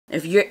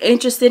If you're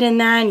interested in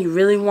that and you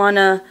really want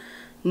to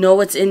know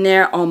what's in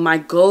there, on my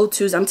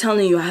go-tos, I'm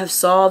telling you, I have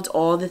solved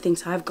all the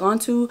things. I've gone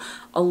to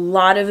a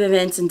lot of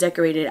events and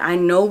decorated. I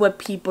know what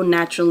people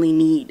naturally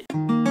need.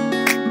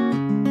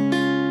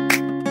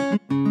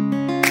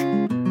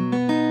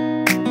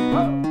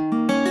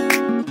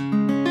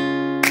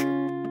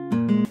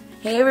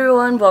 Hey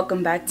everyone,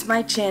 welcome back to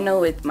my channel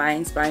with my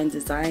Inspiring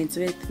Designs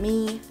with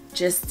me,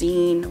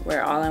 Justine,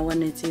 where all I want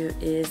to do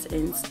is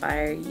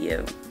inspire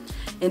you.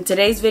 In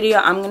today's video,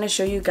 I'm going to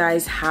show you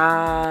guys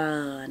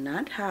how,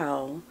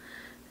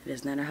 it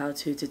is not a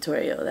how-to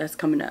tutorial, that's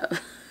coming up.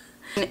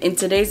 In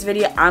today's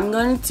video, I'm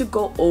going to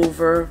go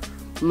over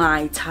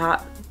my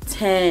top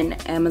 10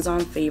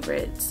 Amazon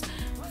favorites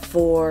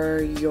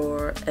for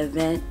your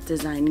event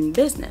designing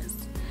business.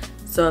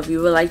 So if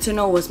you would like to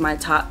know what's my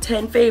top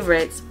 10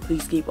 favorites,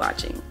 please keep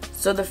watching.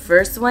 So the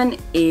first one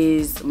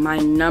is my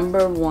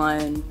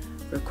 #1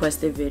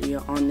 requested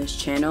video on this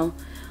channel.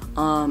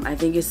 I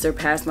think it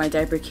surpassed my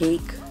diaper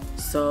cake,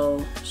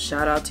 so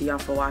shout out to y'all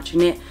for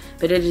watching it.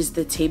 But it is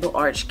the table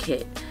arch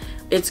kit.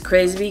 It's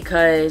crazy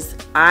because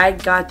I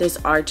got this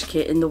arch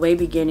kit in the way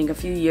beginning a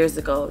few years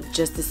ago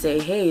just to say,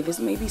 hey, this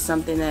may be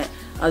something that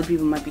other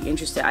people might be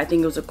interested. I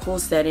think it was a cool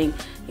setting.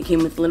 It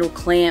came with little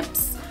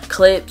clamps,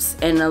 clips,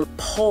 and a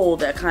pole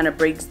that kind of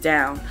breaks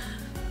down,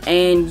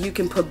 and you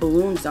can put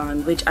balloons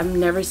on, which I've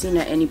never seen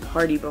at any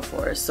party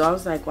before. So I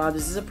was like, wow,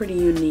 this is a pretty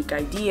unique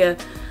idea.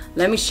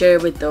 Let me share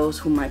it with those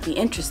who might be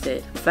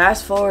interested.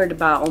 Fast forward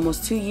about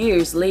almost 2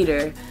 years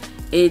later,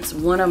 it's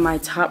one of my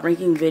top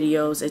ranking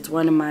videos. It's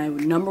one of my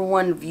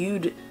 #1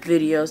 viewed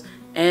videos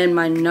and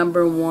my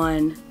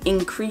 #1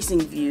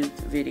 increasing viewed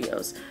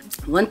videos.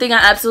 One thing I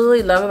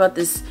absolutely love about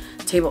this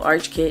table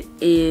arch kit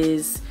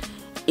is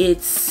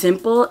it's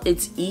simple,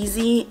 it's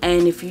easy,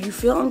 and if you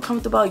feel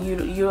uncomfortable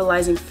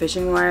utilizing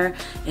fishing wire,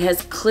 it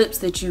has clips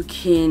that you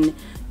can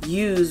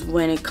use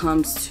when it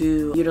comes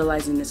to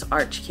utilizing this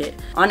arch kit.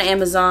 On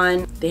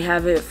Amazon, they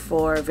have it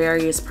for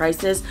various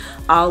prices.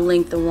 I'll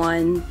link the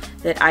one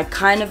that I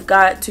kind of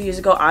got 2 years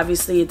ago.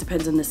 Obviously, it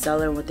depends on the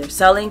seller and what they're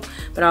selling,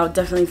 but I'll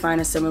definitely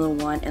find a similar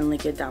one and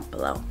link it down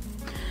below.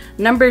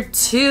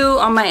 #2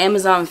 on my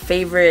Amazon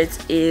favorites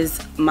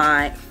is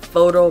my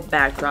photo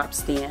backdrop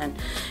stand.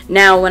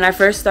 Now, when I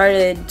first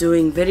started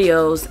doing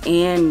videos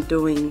and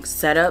doing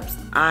setups,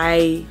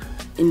 I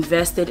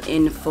invested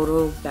in a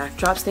photo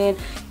backdrop stand.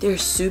 They're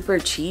super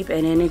cheap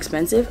and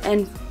inexpensive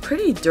and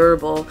pretty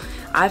durable.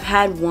 I've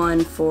had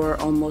one for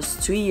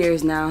almost 2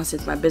 years now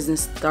since my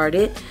business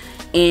started,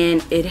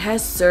 and it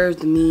has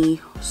served me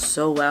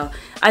so well.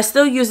 I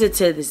still use it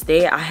to this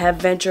day. I have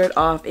ventured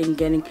off in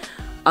getting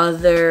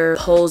other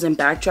poles and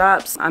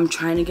backdrops. I'm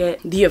trying to get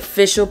the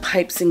official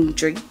pipes and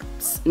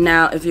drinks.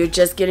 Now, if you're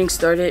just getting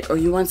started or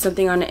you want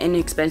something on the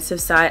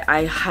inexpensive side,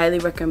 I highly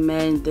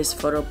recommend this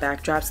photo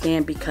backdrop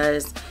stand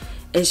because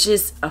it's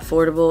just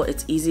affordable,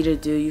 it's easy to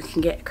do. You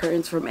can get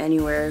curtains from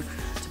anywhere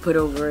to put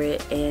over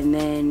it, and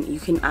then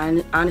you can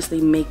honestly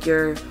make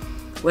your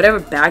whatever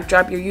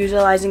backdrop you're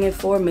utilizing it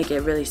for, make it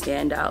really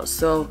stand out.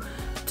 So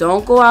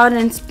don't go out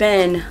and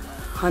spend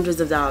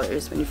hundreds of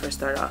dollars when you first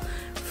start out.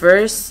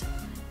 First,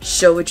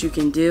 show what you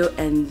can do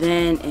and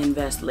then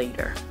invest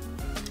later.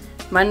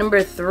 My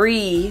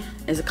 #3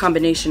 is a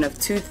combination of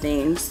two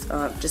things,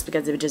 just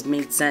because it just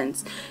made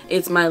sense.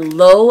 It's my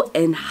low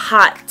and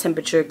hot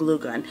temperature glue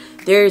gun.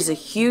 There is a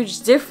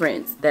huge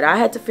difference that I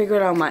had to figure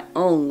it out on my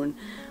own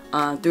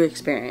through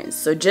experience.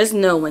 So just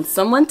know when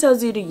someone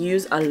tells you to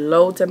use a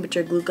low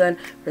temperature glue gun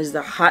versus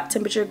a hot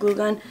temperature glue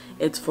gun,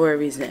 it's for a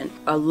reason.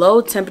 A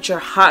low temperature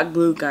hot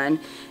glue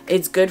gun,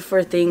 it's good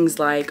for things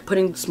like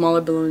putting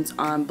smaller balloons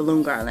on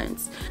balloon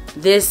garlands.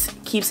 This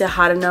keeps it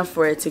hot enough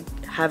for it to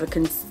have a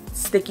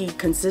sticky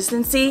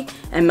consistency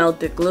and melt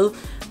the glue,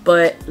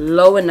 but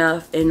low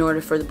enough in order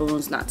for the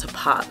balloons not to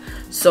pop.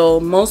 So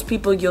most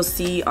people you'll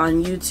see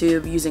on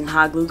YouTube using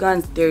hot glue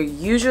guns, they're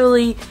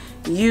usually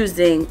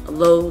using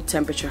low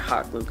temperature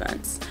hot glue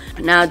guns.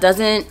 Now,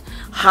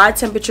 hot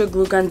temperature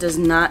glue gun does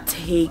not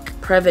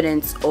take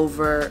precedence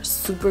over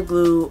super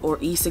glue or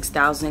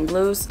E6000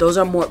 glues. Those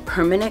are more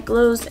permanent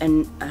glues,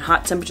 and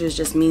hot temperatures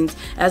just means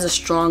it has a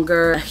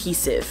stronger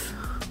adhesive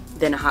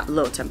than a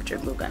low temperature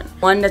glue gun.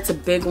 One that's a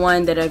big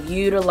one that I've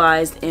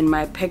utilized in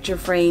my picture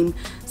frame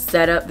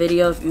setup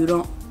video. If you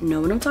don't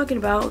know what I'm talking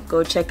about,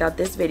 go check out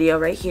this video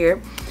right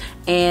here.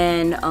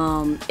 And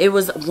it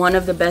was one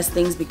of the best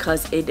things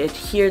because it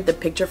adhered the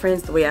picture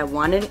frames the way I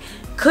wanted.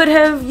 Could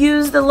have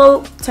used the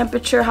low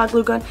temperature hot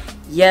glue gun,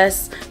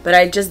 yes, but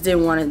I just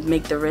didn't want to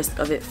make the risk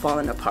of it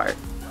falling apart.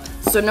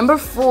 So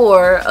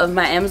 #4 of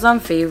my Amazon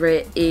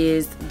favorite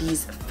is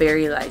these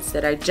fairy lights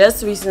that I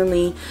just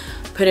recently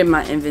put in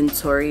my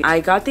inventory.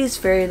 I got these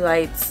fairy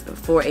lights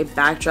for a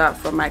backdrop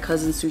for my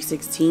cousin's sweet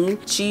 16.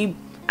 She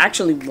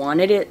actually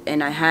wanted it,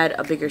 and I had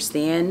a bigger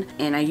stand,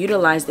 and I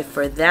utilized it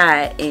for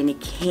that, and it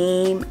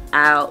came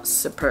out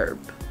superb.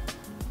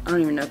 I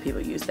don't even know if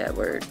people use that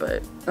word,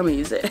 but I'm gonna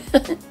use it.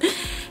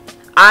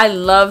 I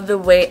love the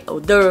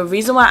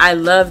reason why I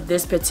love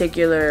this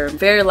particular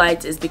fairy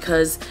lights is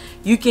because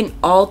you can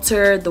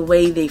alter the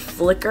way they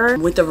flicker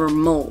with a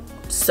remote.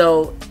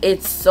 So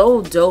it's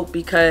so dope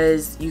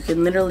because you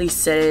can literally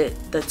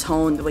set the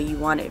tone the way you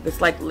want it. If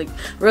it's like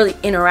really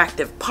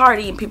interactive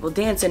party and people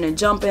dancing and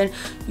jumping,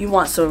 you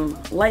want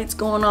some lights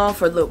going on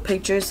for little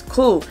pictures,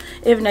 cool.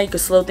 If not, you can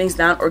slow things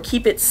down or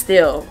keep it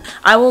still.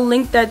 I will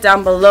link that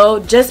down below.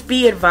 Just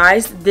be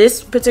advised,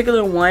 this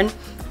particular one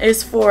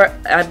is for,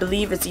 I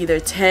believe it's either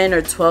 10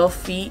 or 12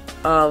 feet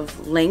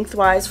of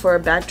lengthwise for a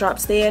backdrop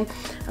stand.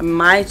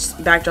 My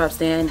backdrop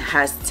stand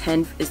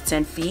is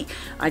 10 feet.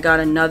 I got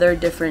another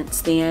different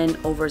stand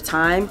over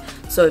time,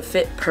 so it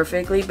fit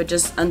perfectly. But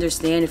just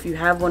understand, if you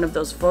have one of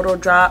those photo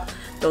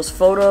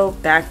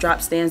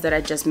backdrop stands that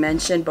I just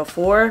mentioned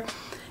before,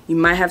 you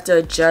might have to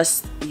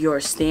adjust your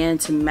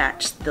stand to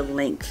match the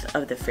length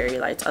of the fairy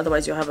lights.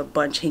 Otherwise, you'll have a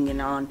bunch hanging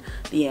on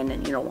the end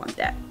and you don't want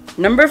that.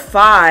 Number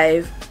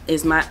 5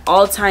 is my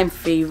all-time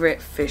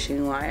favorite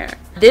fishing wire.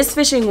 This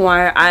fishing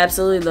wire I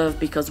absolutely love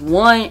because,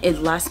 one, it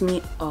lasts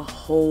me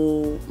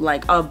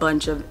a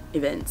bunch of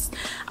events.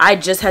 I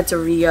just had to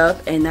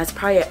re-up, and that's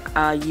probably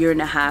a year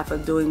and a half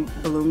of doing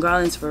balloon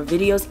garlands for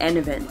videos and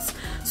events.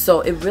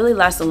 So it really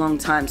lasts a long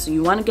time. So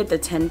you want to get the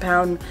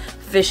 10-pound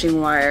fishing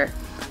wire.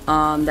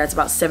 That's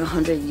about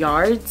 700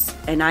 yards,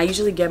 and I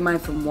usually get mine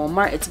from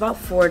Walmart. It's about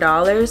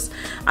 $4.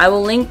 I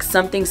will link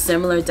something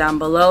similar down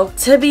below.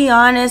 To be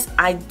honest,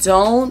 I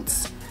don't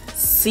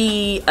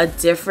see a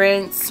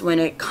difference when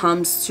it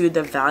comes to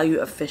the value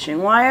of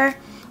fishing wire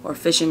or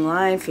fishing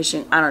line,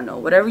 I don't know,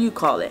 whatever you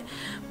call it.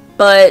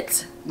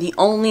 But the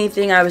only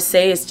thing I would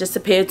say is just to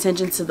pay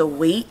attention to the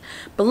weight.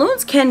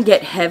 Balloons can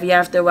get heavy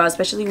after a while,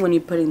 especially when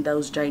you're putting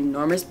those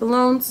ginormous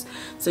balloons.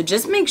 So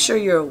just make sure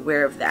you're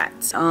aware of that.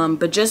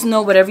 But just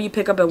know, whatever you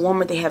pick up at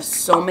Walmart, they have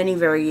so many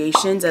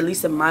variations, at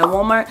least in my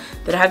Walmart,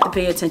 that I have to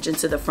pay attention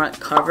to the front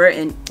cover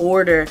in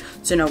order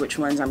to know which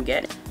ones I'm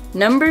getting.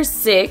 Number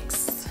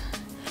 6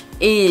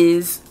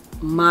 is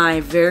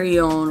my very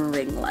own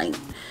ring light.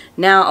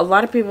 Now, a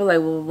lot of people are like,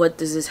 well, what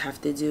does this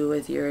have to do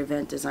with your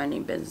event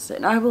designing business?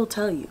 And I will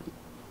tell you,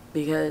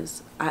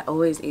 because I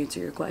always answer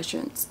your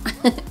questions.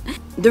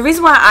 The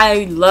reason why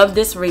I love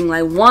this ring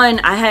light, one,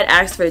 I had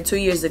asked for it 2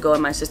 years ago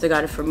and my sister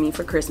got it for me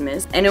for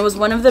Christmas, and it was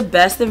one of the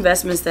best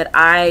investments that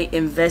I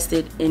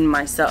invested in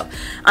myself.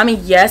 I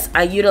mean, yes,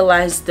 I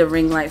utilized the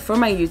ring light for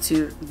my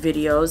YouTube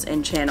videos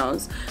and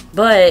channels,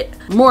 but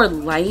more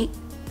light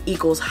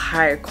equals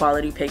higher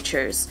quality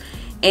pictures.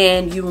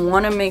 And you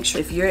want to make sure,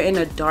 if you're in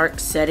a dark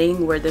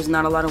setting where there's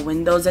not a lot of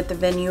windows at the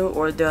venue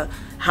or the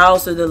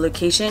house or the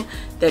location,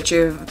 that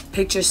your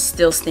pictures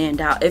still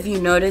stand out. If you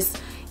notice,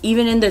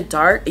 even in the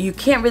dark, you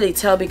can't really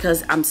tell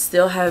because I'm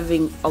still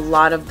having a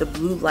lot of the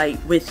blue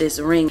light with this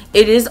ring.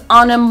 It is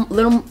on a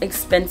little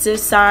expensive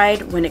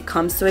side when it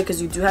comes to it,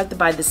 because you do have to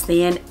buy the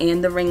stand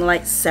and the ring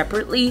light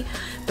separately.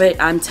 But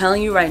I'm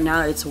telling you right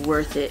now, it's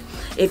worth it.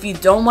 If you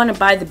don't want to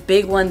buy the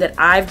big one that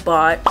I've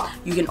bought,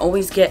 you can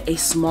always get a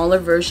smaller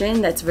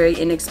version that's very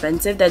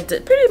inexpensive that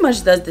pretty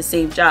much does the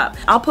same job.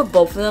 I'll put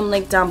both of them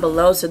linked down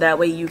below so that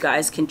way you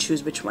guys can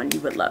choose which one you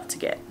would love to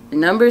get.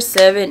 Number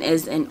 7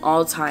 is an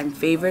all-time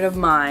favorite of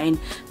mine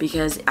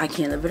because I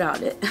can't live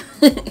without it.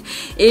 It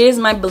is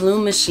my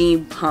balloon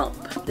machine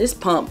pump. This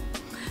pump,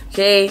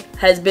 okay,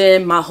 has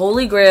been my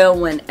holy grail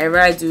whenever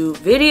I do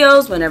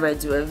videos, whenever I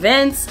do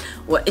events,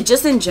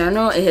 just in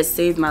general. It has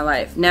saved my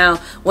life. Now,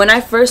 when I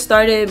first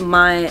started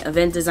my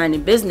event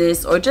designing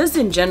business, or just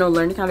in general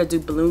learning how to do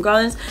balloon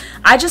garlands,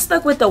 I just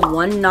stuck with the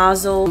one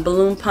nozzle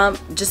balloon pump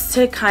just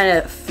to kind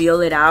of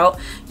feel it out.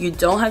 You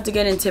don't have to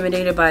get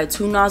intimidated by a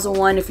 2 nozzle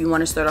one if you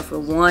want to start off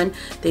with one.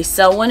 They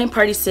sell one in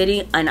Party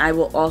City, and I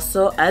will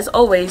also, as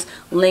always,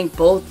 link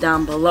both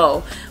down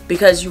below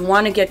because you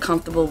want to get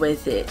comfortable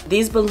with it.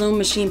 These balloon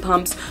machine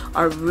pumps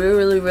are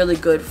really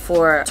good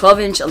for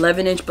 12-inch,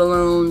 11-inch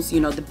balloons, you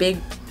know, the big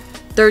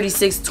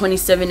 36,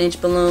 27-inch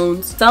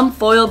balloons. Some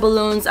foil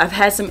balloons, I've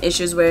had some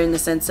issues where, in the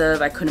sense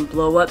of, I couldn't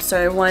blow up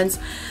certain ones.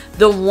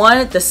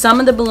 Some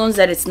of the balloons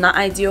that it's not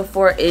ideal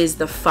for is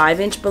the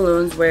 5-inch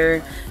balloons,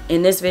 where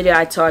in this video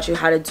I taught you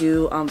how to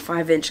do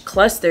 5-inch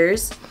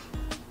clusters.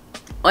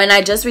 And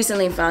I just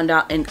recently found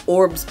out an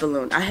orbs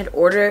balloon. I had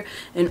ordered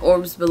an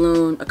orbs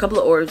balloon, a couple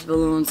of orbs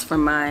balloons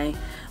from an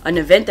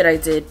event that I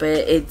did, but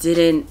it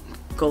didn't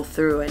go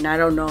through, and I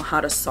don't know how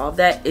to solve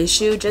that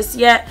issue just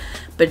yet,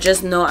 but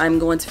just know I'm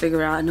going to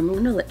figure out, and I'm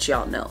going to let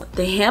y'all know.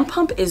 The hand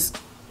pump is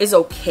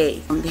okay.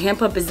 The hand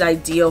pump is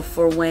ideal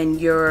for when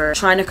you're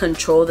trying to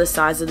control the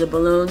size of the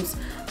balloons,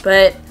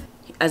 but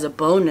as a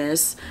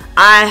bonus,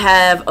 I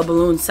have a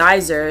balloon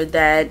sizer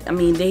that, I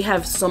mean, they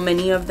have so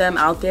many of them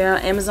out there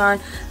on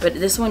Amazon, but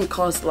this one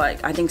costs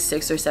like, I think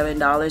 $6 or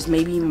 $7,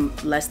 maybe even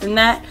less than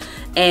that,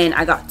 and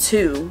I got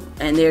 2,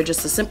 and they're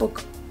just a simple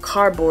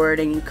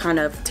cardboard, and you kind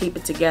of tape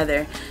it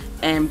together,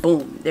 and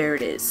boom, there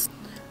it is.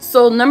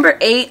 So number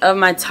 8 of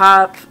my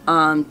top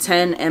 10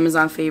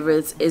 Amazon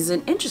favorites is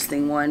an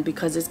interesting one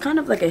because it's kind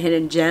of like a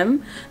hidden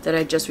gem that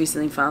I just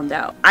recently found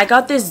out. I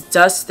got this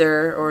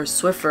duster or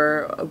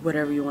Swiffer, or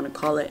whatever you want to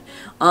call it,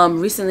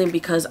 recently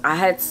because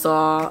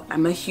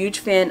I'm a huge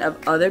fan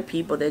of other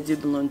people that do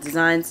balloon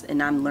designs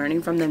and I'm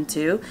learning from them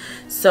too.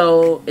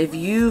 So if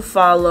you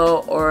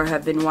follow or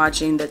have been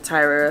watching the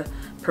Tyra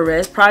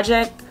Perez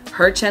project,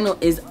 her channel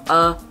is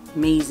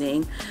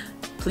amazing.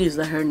 Please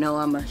let her know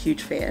I'm a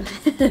huge fan.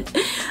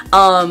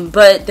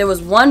 But there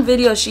was one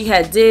video she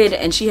did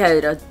and she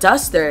had a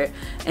duster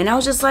and I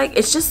was just like,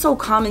 it's just so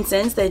common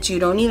sense that you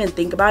don't even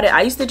think about it.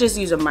 I used to just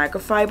use a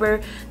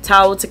microfiber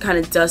towel to kind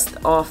of dust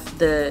off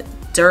the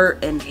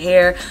dirt and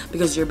hair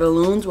because your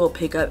balloons will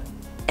pick up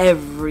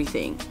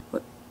everything.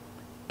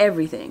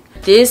 Everything.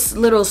 This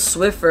little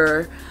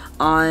Swiffer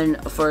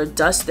for a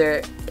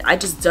duster, I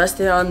just dust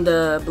it on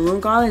the balloon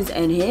garlands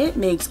and it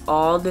makes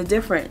all the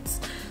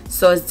difference.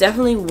 So it's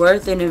definitely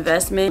worth an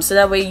investment, so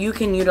that way you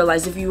can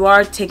utilize, if you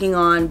are taking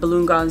on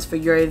balloon garlands for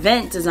your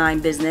event design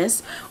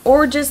business,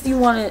 or just you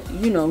want to,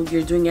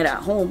 you're doing it at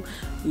home,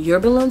 your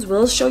balloons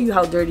will show you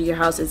how dirty your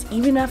house is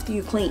even after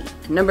you clean.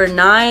 Number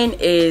 9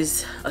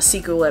 is a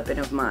secret weapon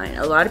of mine.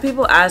 A lot of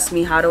people ask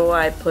me, how do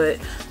I put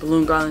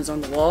balloon garlands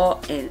on the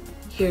wall? And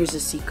here's the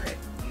secret.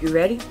 You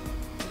ready?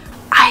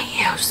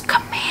 I use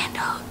command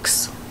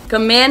hooks.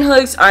 Command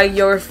hooks are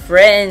your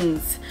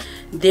friends.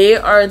 They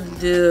are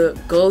the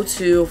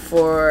go-to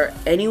for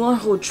anyone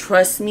who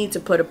trusts me to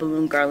put a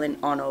balloon garland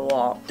on a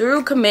wall.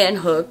 Through command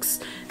hooks,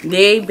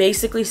 they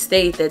basically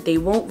state that they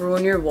won't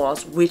ruin your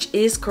walls, which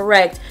is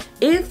correct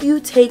if you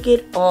take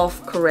it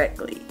off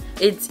correctly.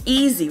 It's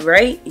easy,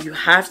 right? You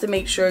have to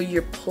make sure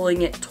you're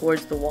pulling it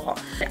towards the wall.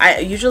 I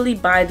usually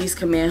buy these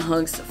command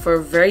hooks for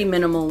very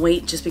minimal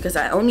weight just because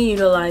I only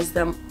utilize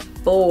them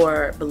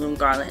for balloon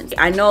garlands.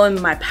 I know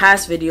in my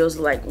past videos,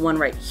 like one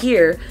right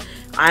here,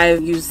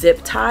 I've used zip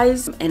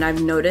ties and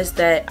I've noticed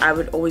that I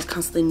would always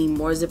constantly need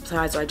more zip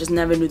ties, so I just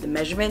never knew the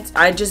measurements.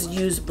 I just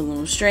use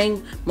balloon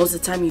string. Most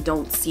of the time you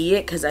don't see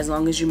it because as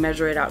long as you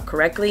measure it out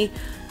correctly,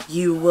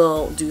 you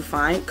will do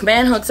fine.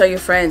 Command hooks are your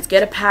friends.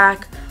 Get a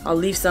pack. I'll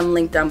leave some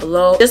link down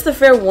below. Just a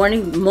fair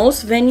warning,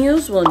 most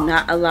venues will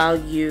not allow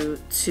you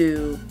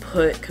to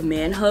put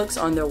command hooks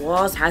on their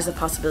walls. It has the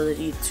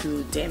possibility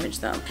to damage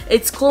them.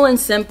 It's cool and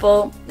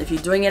simple. If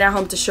you're doing it at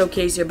home to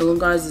showcase your balloon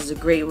garlands, is a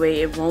great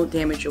way. It won't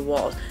damage your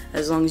walls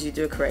as long as you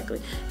do it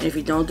correctly. And if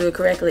you don't do it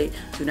correctly,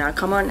 do not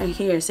come on in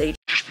here and say,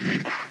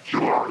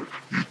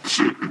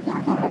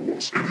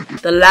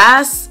 the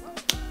last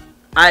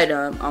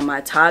item on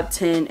my top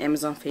 10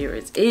 Amazon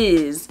favorites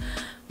is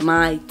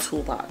my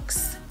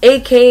toolbox.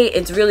 aka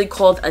it's really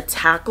called a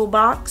tackle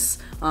box.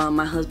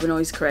 My husband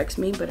always corrects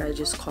me, but I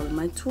just call it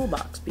my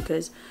toolbox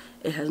because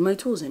it has my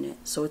tools in it,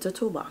 so it's a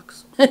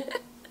toolbox.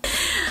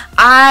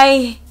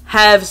 I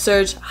have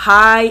searched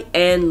high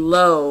and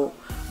low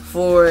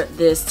for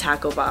this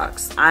tackle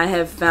box. I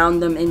have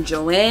found them in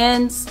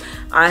Joann's.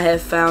 I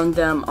have found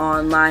them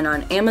online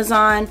on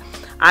Amazon.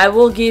 I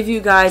will give you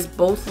guys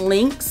both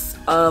links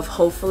of,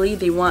 hopefully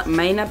they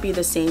may not be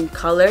the same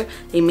color,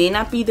 they may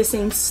not be the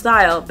same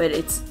style, but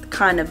it's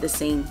kind of the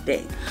same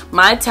thing.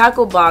 My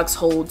tackle box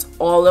holds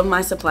all of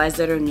my supplies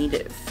that are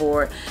needed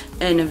for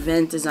an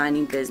event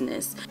designing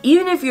business.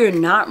 Even if you're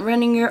not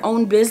running your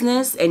own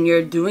business and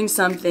you're doing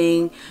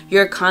something,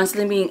 you're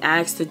constantly being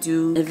asked to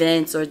do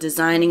events or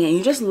designing and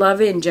you just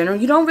love it in general,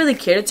 you don't really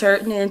care to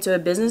turn it into a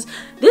business,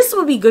 this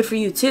will be good for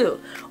you too.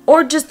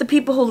 Or just the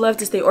people who love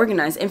to stay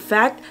organized. In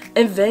fact,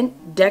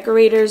 event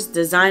decorators,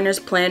 designers,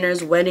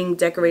 planners, wedding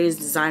decorators,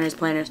 designers,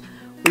 planners,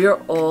 we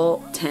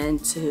all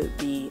tend to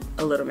be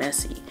a little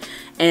messy,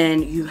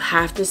 and you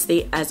have to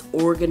stay as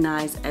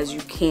organized as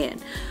you can.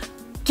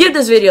 Give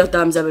this video a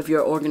thumbs up if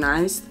you're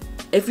organized.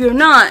 If you're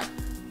not,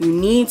 you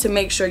need to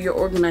make sure you're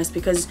organized,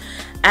 because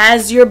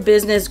as your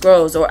business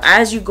grows or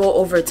as you go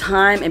over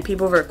time and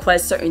people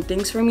request certain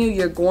things from you,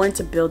 you're going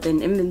to build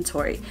an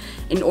inventory.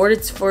 In order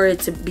for it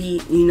to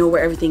be, you know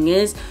where everything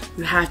is,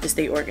 you have to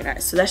stay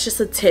organized. So that's just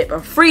a tip, a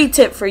free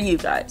tip for you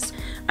guys.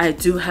 I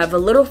do have a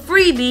little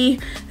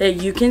freebie that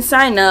you can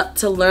sign up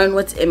to learn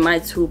what's in my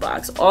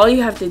toolbox. All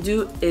you have to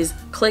do is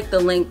click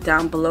the link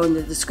down below in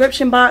the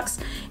description box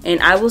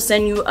and I will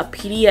send you a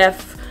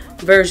PDF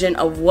version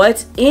of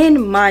what's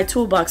in my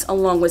toolbox,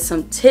 along with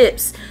some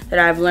tips that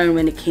I've learned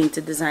when it came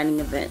to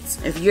designing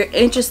events. If you're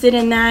interested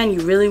in that and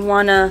you really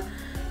want to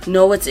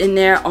know what's in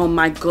there on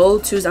my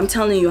go-tos, I'm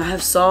telling you, I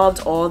have solved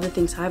all the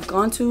things. I've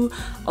gone to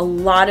a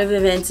lot of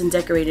events and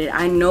decorated.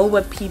 I know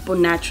what people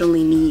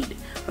naturally need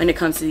when it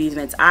comes to these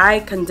events.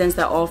 I condensed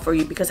that all for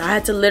you because I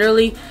had to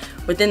literally,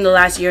 within the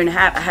last year and a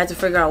half, I had to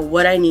figure out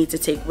what I need to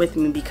take with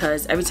me,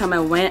 because every time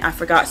I went, I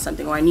forgot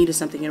something or I needed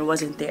something and it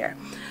wasn't there.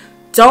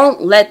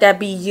 Don't let that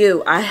be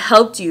you. I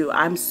helped you.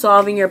 I'm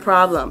solving your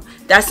problem.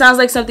 That sounds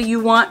like something you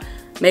want.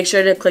 make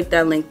sure to click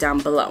that link down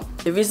below.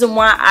 The reason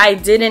why I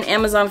did an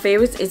Amazon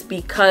favorites is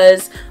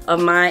because of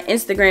my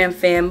Instagram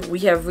fam. We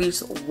have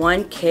reached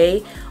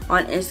 1K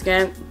on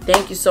Instagram.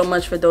 Thank you so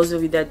much for those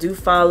of you that do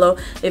follow.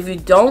 If you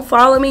don't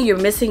follow me, you're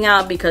missing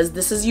out, because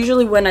this is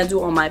usually when I do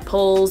all my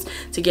polls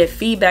to get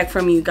feedback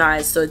from you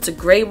guys. So it's a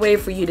great way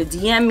for you to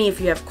DM me if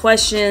you have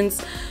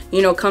questions,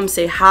 you know, come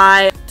say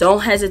hi.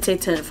 Don't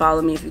hesitate to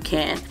follow me if you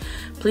can.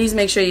 Please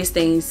make sure you're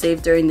staying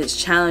safe during this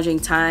challenging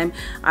time.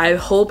 I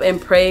hope and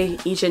pray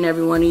each and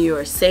every one of you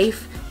are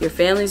safe, your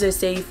families are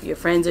safe, your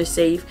friends are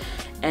safe,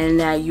 and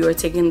that you are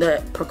taking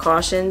the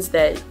precautions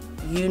that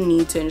you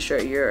need to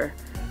ensure you're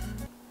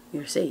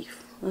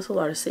safe. That's a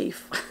lot of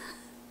safe.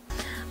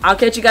 I'll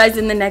catch you guys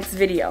in the next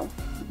video.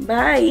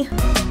 Bye.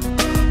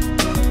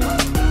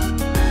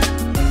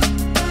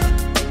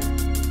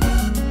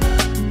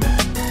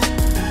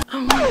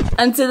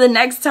 Until the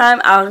next time,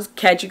 I'll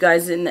catch you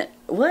guys in the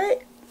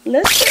what?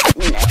 Let's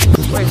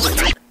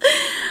next.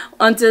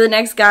 Until the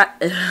next guy.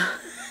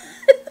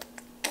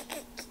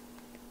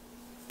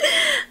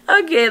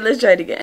 Okay, let's try it again.